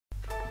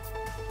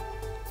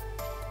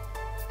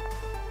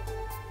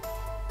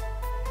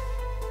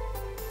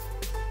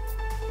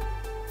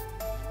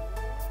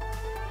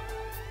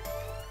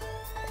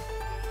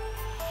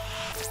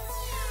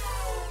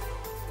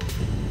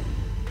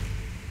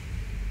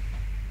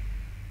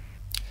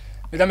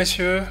Mesdames,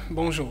 Messieurs,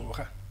 bonjour.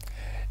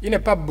 Il n'est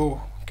pas beau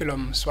que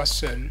l'homme soit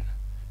seul.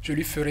 Je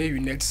lui ferai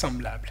une aide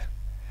semblable.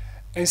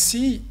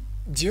 Ainsi,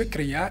 Dieu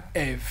créa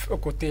Ève aux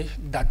côtés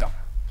d'Adam.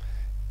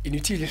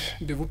 Inutile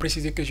de vous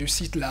préciser que je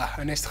cite là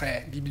un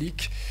extrait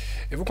biblique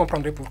et vous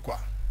comprendrez pourquoi.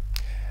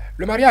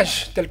 Le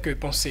mariage tel que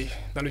pensé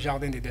dans le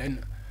jardin d'Éden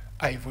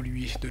a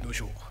évolué de nos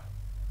jours.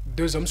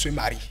 Deux hommes se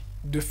marient,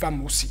 deux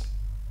femmes aussi.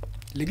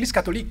 L'Église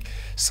catholique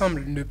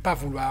semble ne pas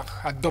vouloir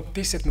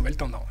adopter cette nouvelle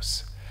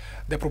tendance.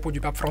 Des propos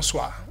du pape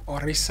François ont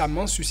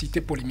récemment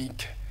suscité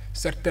polémique,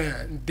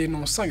 certains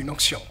dénonçant une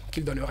onction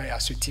qu'il donnerait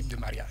à ce type de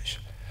mariage.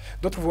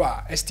 D'autres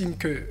voix estiment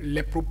que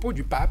les propos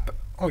du pape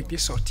ont été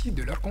sortis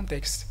de leur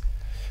contexte.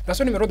 Dans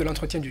ce numéro de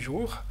l'entretien du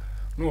jour,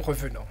 nous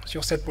revenons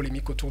sur cette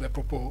polémique autour des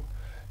propos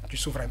du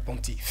souverain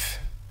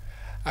pontife.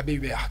 Abbé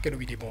Hubert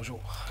Kelouide,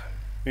 bonjour.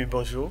 Oui,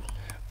 bonjour.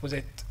 Vous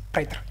êtes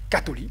prêtre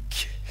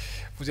catholique.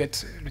 Vous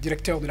êtes le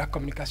directeur de la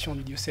communication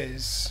du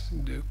diocèse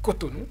de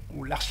Cotonou,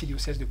 ou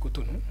l'archidiocèse de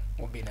Cotonou,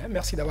 au Bénin.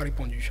 Merci d'avoir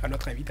répondu à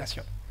notre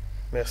invitation.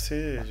 Merci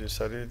et je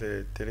salue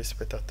les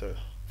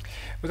téléspectateurs.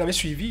 Vous avez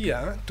suivi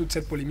toute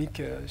cette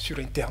polémique sur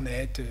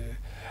Internet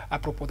à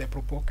propos des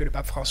propos que le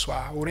pape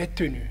François aurait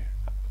tenus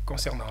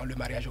concernant le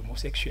mariage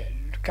homosexuel.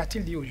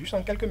 Qu'a-t-il dit au juste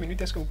en quelques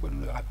minutes? Est-ce que vous pouvez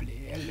nous le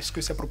rappeler? Est-ce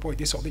que ces propos ont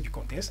été sortis du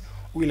contexte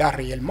où il a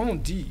réellement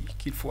dit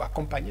qu'il faut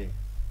accompagner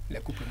les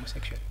couples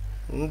homosexuels?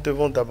 Nous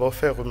devons d'abord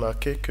faire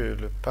remarquer que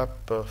le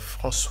pape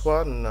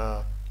François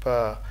n'a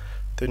pas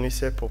tenu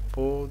ses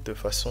propos de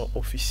façon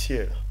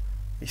officielle.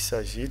 Il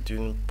s'agit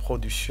d'une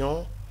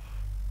production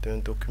d'un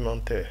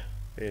documentaire.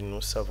 Et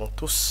nous savons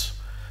tous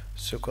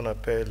ce qu'on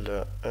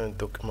appelle un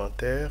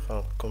documentaire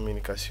en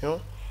communication.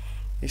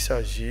 Il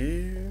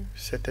s'agit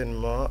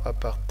certainement à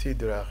partir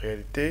de la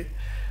réalité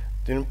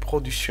d'une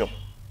production.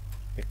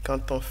 Et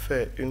quand on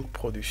fait une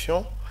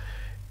production,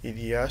 il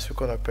y a ce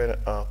qu'on appelle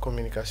en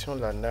communication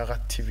la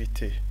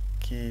narrativité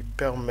qui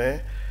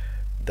permet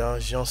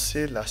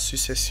d'agencer la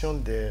succession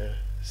des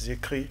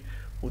écrits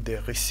ou des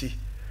récits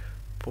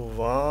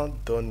pouvant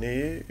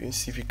donner une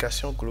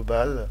signification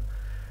globale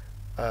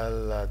à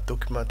la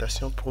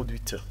documentation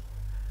produite.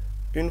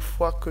 Une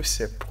fois que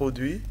c'est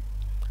produit,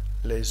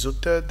 les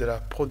auteurs de la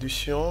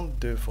production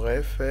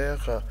devraient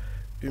faire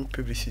une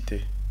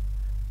publicité.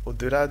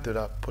 Au-delà de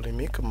la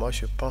polémique, moi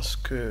je pense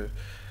que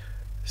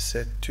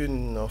c'est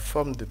une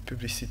forme de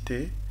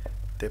publicité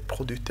des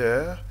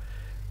producteurs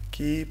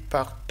qui,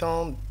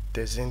 partant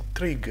des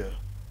intrigues,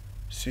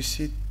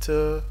 suscitent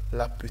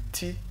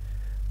l'appétit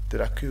de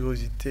la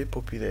curiosité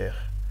populaire.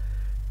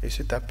 Et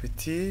cet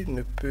appétit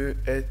ne peut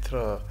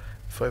être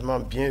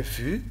vraiment bien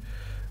vu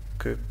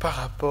que par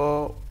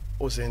rapport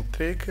aux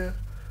intrigues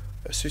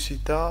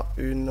suscitant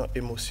une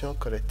émotion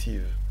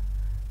collective.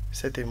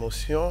 Cette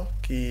émotion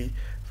qui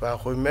va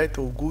remettre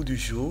au goût du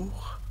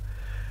jour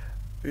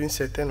une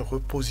certaine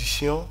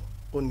reposition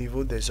au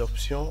niveau des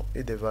options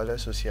et des valeurs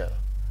sociales.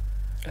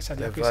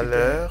 Les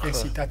valeurs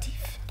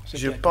incitatives.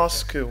 Je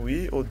pense que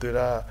oui,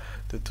 au-delà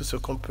de tout ce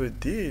qu'on peut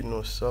dire,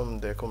 nous sommes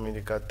des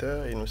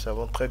communicateurs et nous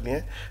savons très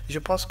bien. Je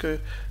pense que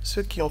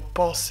ceux qui ont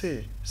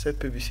pensé cette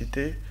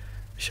publicité,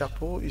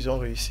 chapeau, ils ont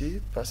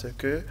réussi parce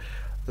que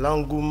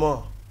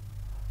l'engouement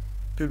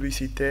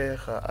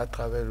publicitaire à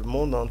travers le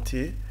monde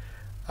entier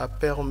a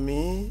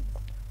permis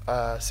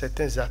à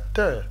certains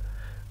acteurs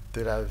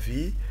de la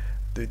vie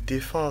de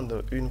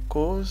défendre une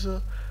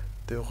cause,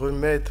 de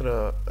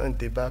remettre un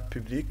débat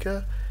public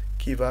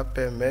qui va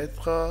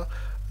permettre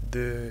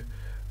de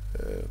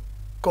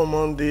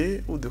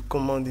commander ou de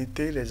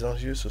commanditer les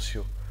enjeux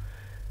sociaux.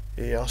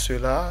 Et en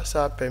cela,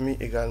 ça a permis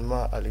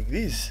également à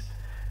l'Église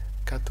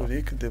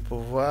catholique de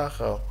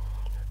pouvoir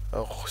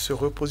se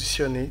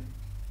repositionner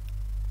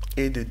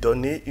et de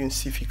donner une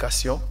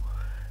signification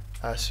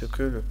à ce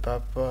que le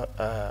pape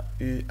a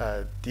eu à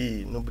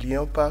dire.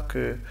 N'oublions pas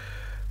que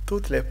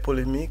toutes les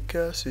polémiques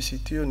se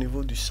situent au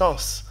niveau du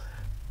sens.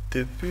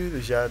 Depuis le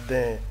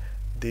jardin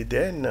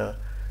d'Éden,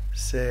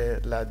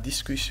 c'est la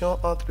discussion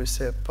entre le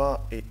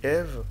serpent et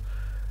Ève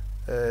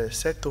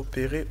s'est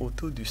opérée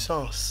autour du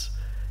sens.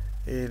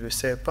 Et le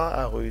serpent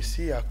a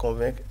réussi à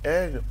convaincre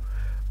Ève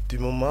du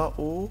moment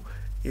où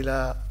il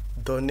a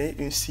donné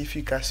une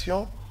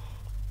signification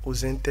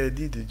aux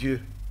interdits de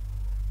Dieu.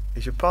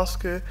 Et je pense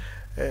que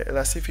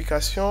la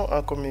signification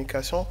en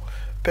communication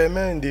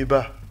permet un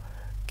débat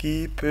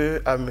qui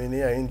peut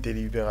amener à une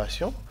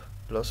délibération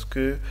lorsque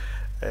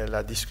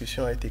la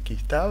discussion est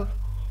équitable,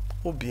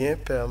 ou bien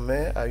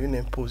permet à une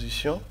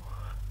imposition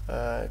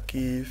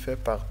qui fait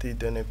partie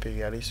d'un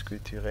impérialisme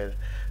culturel.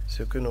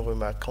 Ce que nous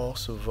remarquons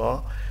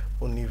souvent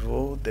au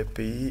niveau des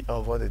pays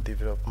en voie de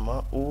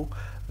développement où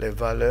les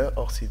valeurs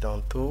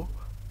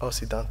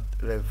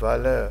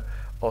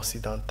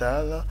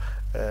occidentales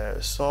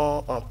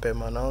sont en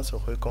permanence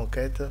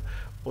reconquêtes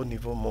au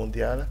niveau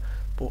mondial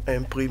pour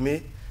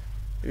imprimer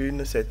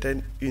une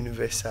certaine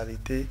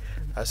universalité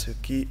à ce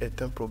qui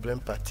est un problème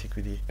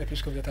particulier. Et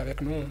puisque vous êtes avec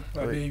nous,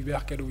 Abbé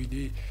Hubert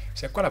Kelouide,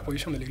 c'est quoi la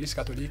position de l'Église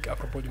catholique à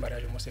propos du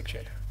mariage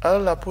homosexuel?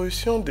 Alors la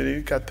position de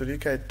l'Église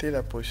catholique a été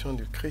la position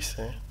du Christ.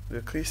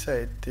 Le Christ a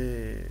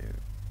été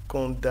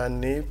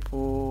condamné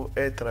pour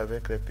être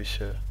avec les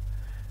pécheurs,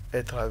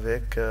 être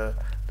avec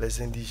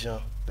les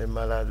indigents, les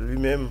malades.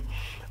 Lui-même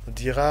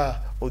dira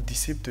aux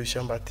disciples de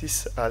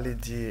Jean-Baptiste, allez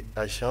dire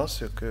à Jean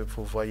ce que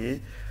vous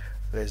voyez,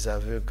 les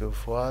aveugles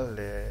voient,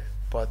 les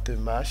boiteux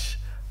marchent,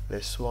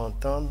 les sourds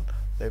entendent,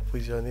 les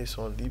prisonniers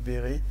sont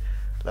libérés,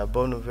 la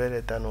bonne nouvelle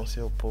est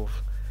annoncée aux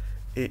pauvres.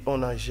 Et on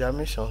n'a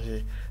jamais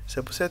changé.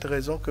 C'est pour cette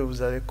raison que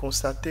vous allez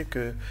constater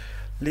que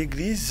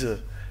l'Église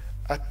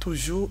a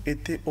toujours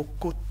été aux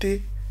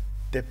côtés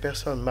des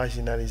personnes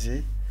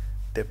marginalisées,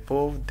 des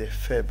pauvres, des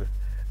faibles,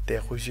 des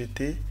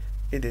rejetés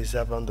et des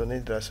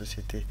abandonnés de la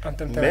société. En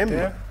termes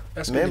terre,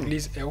 est-ce que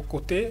l'Église est aux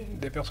côtés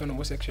des personnes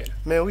homosexuelles?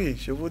 Mais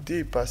oui, je vous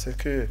dis, parce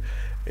que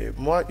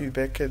moi,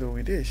 Hubert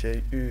Kedouide,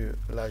 j'ai eu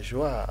la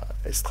joie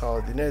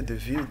extraordinaire de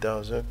vivre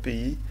dans un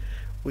pays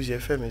où j'ai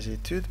fait mes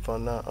études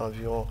pendant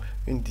environ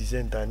une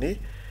dizaine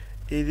d'années.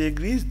 Et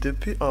l'Église,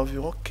 depuis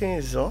environ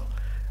 15 ans,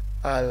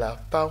 à la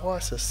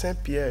paroisse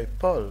Saint-Pierre et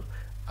Paul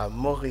à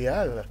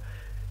Montréal,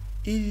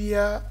 il y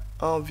a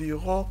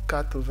environ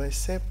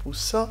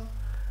 85%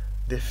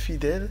 des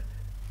fidèles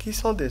qui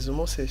sont des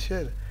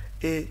homosexuels.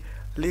 Et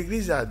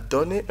l'Église a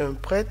donné un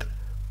prêtre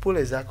pour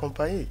les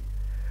accompagner.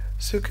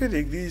 Ce que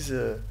l'Église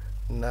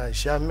n'a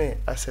jamais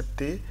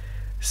accepté,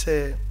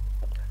 c'est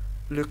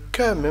le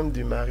cœur même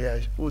du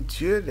mariage, où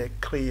Dieu les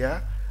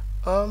créa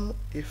hommes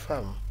et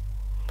femmes.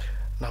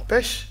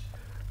 N'empêche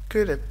que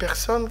les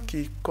personnes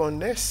qui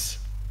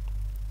connaissent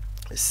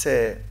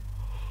cette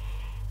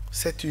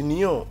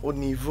union au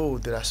niveau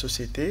de la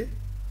société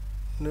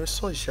ne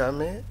sont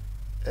jamais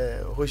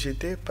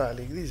rejetées par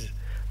l'Église.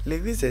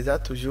 L'Église les a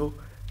toujours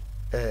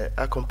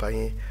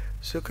accompagnées.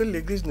 Ce que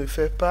l'Église ne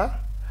fait pas,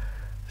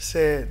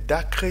 c'est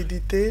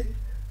d'accréditer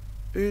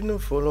une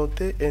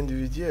volonté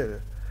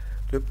individuelle.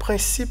 Le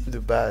principe de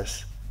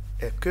base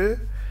est que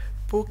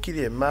pour qu'il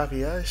y ait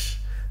mariage,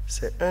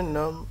 c'est un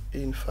homme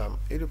et une femme.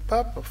 Et le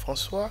pape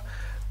François,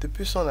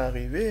 depuis son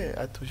arrivée,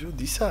 a toujours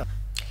dit ça.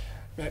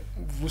 Mais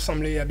vous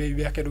semblez, Abbé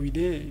Hubert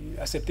Kedouide,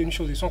 accepter une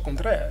chose et son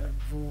contraire.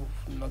 Vous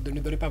ne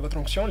donnez pas votre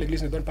onction,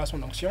 l'Église ne donne pas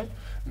son onction,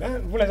 mais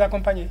vous les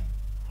accompagnez.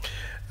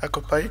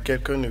 Accompagner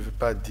quelqu'un ne veut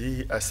pas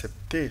dire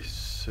accepter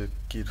ce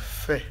qu'il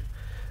fait,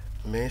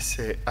 mais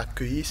c'est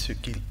accueillir ce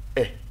qu'il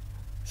est.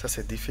 Ça,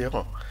 c'est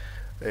différent.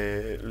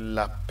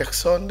 La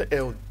personne est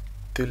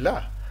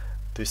au-delà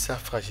de sa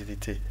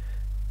fragilité.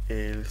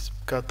 Et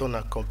quand on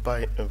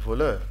accompagne un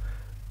voleur,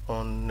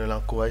 on ne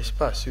l'encourage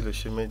pas sur le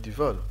chemin du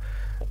vol.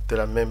 De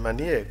la même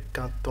manière,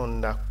 quand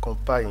on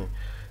accompagne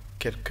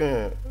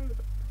quelqu'un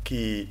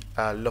qui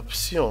a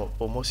l'option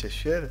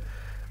homosexuelle,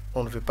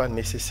 on ne veut pas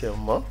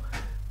nécessairement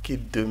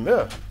qu'il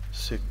demeure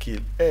ce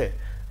qu'il est,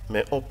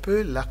 mais on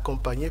peut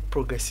l'accompagner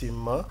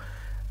progressivement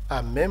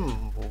à même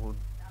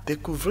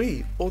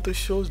découvrir autre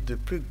chose de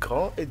plus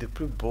grand et de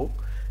plus beau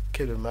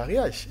que le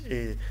mariage.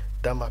 Et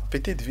dans ma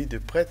petite vie de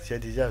prêtre, j'ai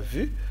déjà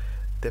vu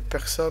des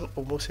personnes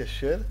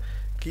homosexuelles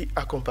qui,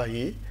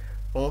 accompagnées,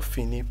 ont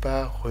fini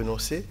par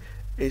renoncer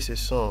et se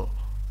sont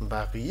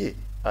mariées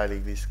à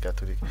l'Église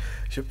catholique.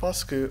 Je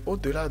pense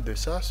qu'au-delà de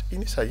ça, il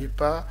ne s'agit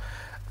pas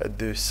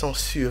de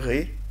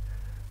censurer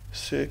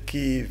ceux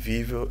qui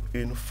vivent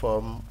une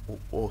forme ou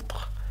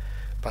autre.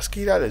 Parce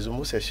qu'il y a les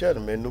homosexuels,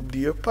 mais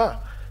n'oubliez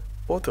pas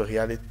autre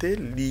réalité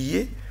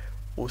liée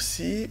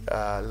aussi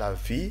à la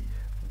vie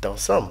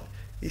d'ensemble.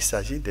 Il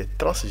s'agit des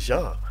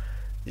transgenres.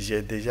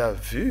 J'ai déjà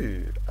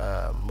vu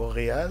à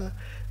Montréal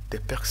des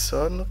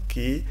personnes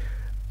qui,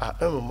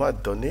 à un moment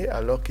donné,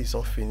 alors qu'ils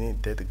ont fini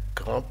d'être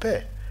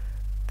grands-pères,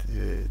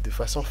 de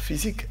façon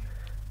physique,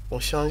 ont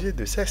changé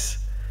de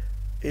sexe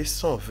et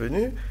sont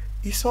venus,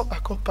 ils sont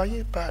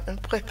accompagnés par un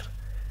prêtre.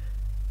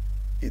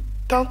 Et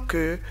tant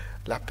que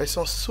la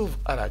personne s'ouvre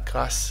à la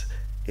grâce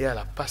et à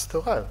la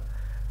pastorale,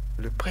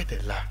 le prêtre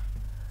est là,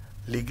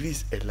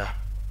 l'Église est là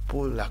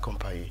pour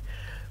l'accompagner.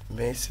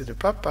 Mais ce n'est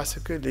pas parce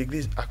que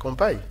l'Église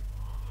accompagne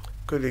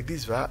que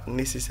l'Église va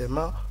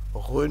nécessairement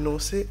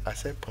renoncer à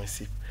ses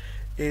principes.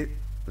 Et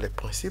les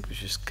principes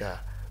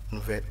jusqu'à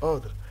nouvel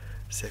ordre,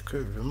 c'est que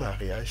le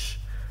mariage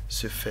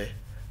se fait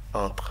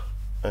entre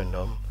un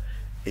homme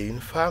et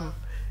une femme.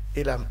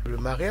 Et le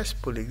mariage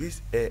pour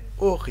l'Église est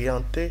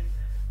orienté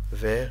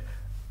vers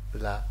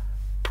la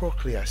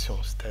procréation,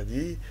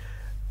 c'est-à-dire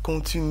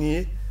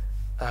continuer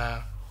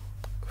à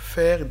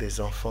faire des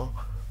enfants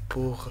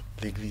pour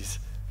l'Église,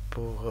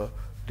 pour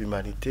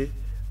l'humanité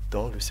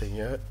dont le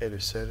Seigneur est le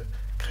seul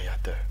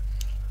créateur.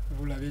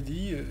 Vous l'avez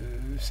dit,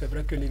 c'est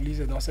vrai que l'Église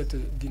est dans cette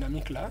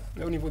dynamique-là,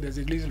 mais au niveau des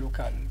églises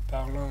locales,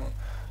 parlant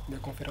des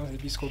conférences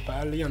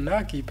épiscopales, il y en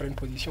a qui prennent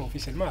position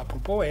officiellement à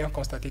propos, ayant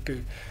constaté que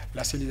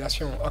la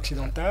civilisation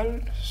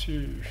occidentale,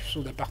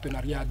 sous des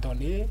partenariats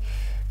donnés,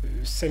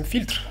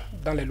 s'infiltre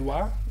dans les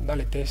lois, dans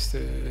les textes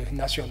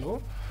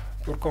nationaux,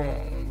 pour qu'on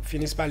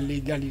finisse par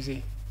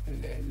légaliser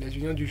les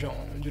unions du genre.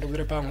 Je ne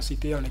voudrais pas en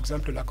citer un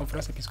exemple, la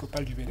conférence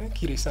épiscopale du Bénin,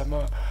 qui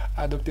récemment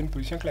a adopté une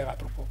position claire à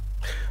propos.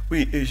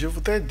 Oui, et je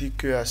voudrais dire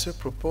qu'à ce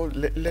propos,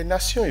 les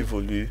nations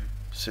évoluent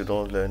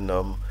selon leurs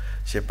normes.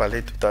 J'ai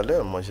parlé tout à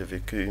l'heure, moi j'ai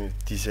vécu une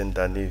dizaine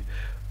d'années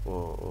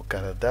au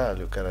Canada.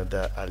 Le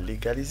Canada a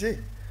légalisé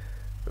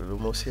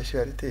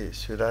l'homosexualité.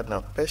 Cela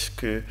n'empêche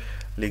que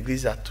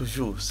l'Église a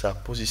toujours sa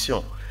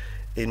position.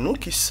 Et nous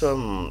qui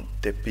sommes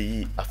des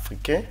pays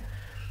africains,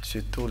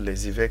 surtout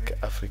les évêques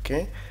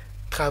africains,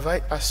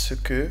 travaillent à ce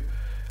que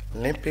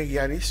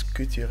l'impérialisme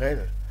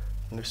culturel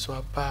ne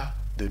soit pas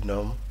de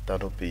norme dans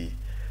nos pays.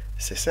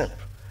 C'est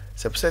simple.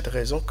 C'est pour cette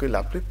raison que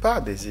la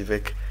plupart des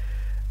évêques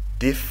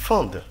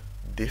défendent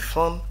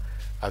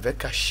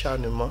avec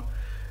acharnement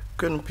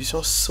que nous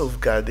puissions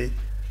sauvegarder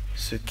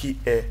ce qui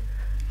est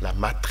la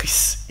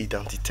matrice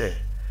identitaire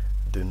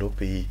de nos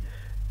pays.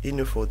 Il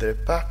ne faudrait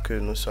pas que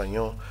nous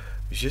soyons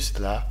juste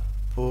là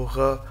pour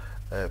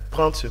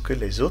prendre ce que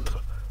les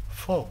autres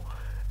font.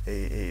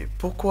 Et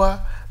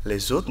pourquoi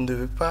les autres ne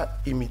veulent pas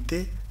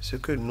imiter ce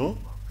que nous,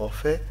 on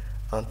fait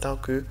en tant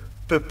que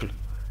peuple?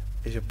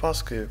 Et je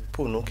pense que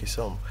pour nous qui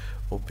sommes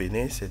au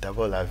Bénin, c'est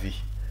d'abord la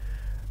vie.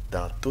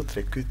 Dans toutes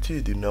les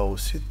cultures du nord au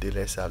sud, de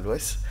l'est à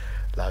l'ouest,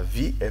 la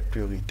vie est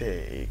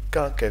prioritaire. Et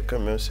quand quelqu'un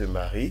même se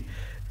marie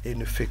et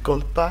ne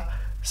féconde pas,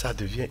 ça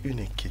devient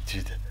une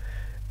inquiétude.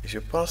 Et je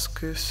pense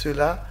que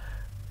cela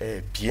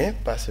est bien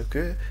parce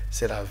que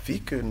c'est la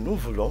vie que nous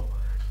voulons.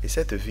 Et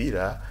cette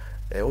vie-là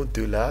est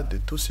au-delà de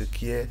tout ce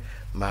qui est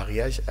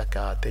mariage à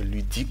caractère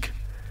ludique,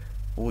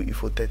 où il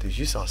faut être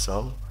juste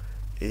ensemble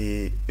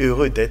et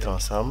heureux d'être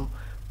ensemble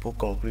pour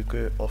conclure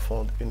qu'on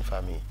fonde une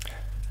famille.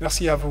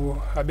 Merci à vous,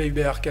 Abbé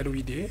Hubert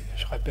Kalouidé.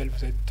 Je rappelle,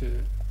 vous êtes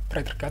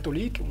prêtre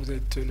catholique, vous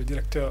êtes le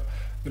directeur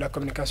de la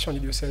communication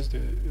du diocèse de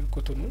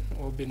Cotonou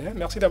au Bénin.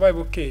 Merci d'avoir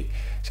évoqué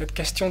cette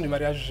question du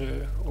mariage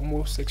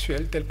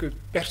homosexuel tel que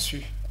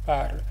perçu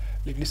par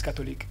l'Église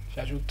catholique,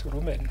 j'ajoute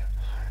romaine.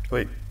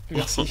 Oui.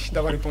 Merci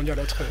d'avoir répondu à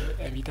notre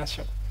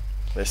invitation.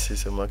 Merci,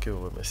 c'est moi qui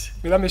vous remercie.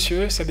 Mesdames,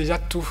 Messieurs, c'est déjà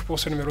tout pour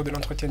ce numéro de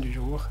l'entretien du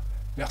jour.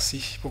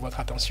 Merci pour votre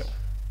attention.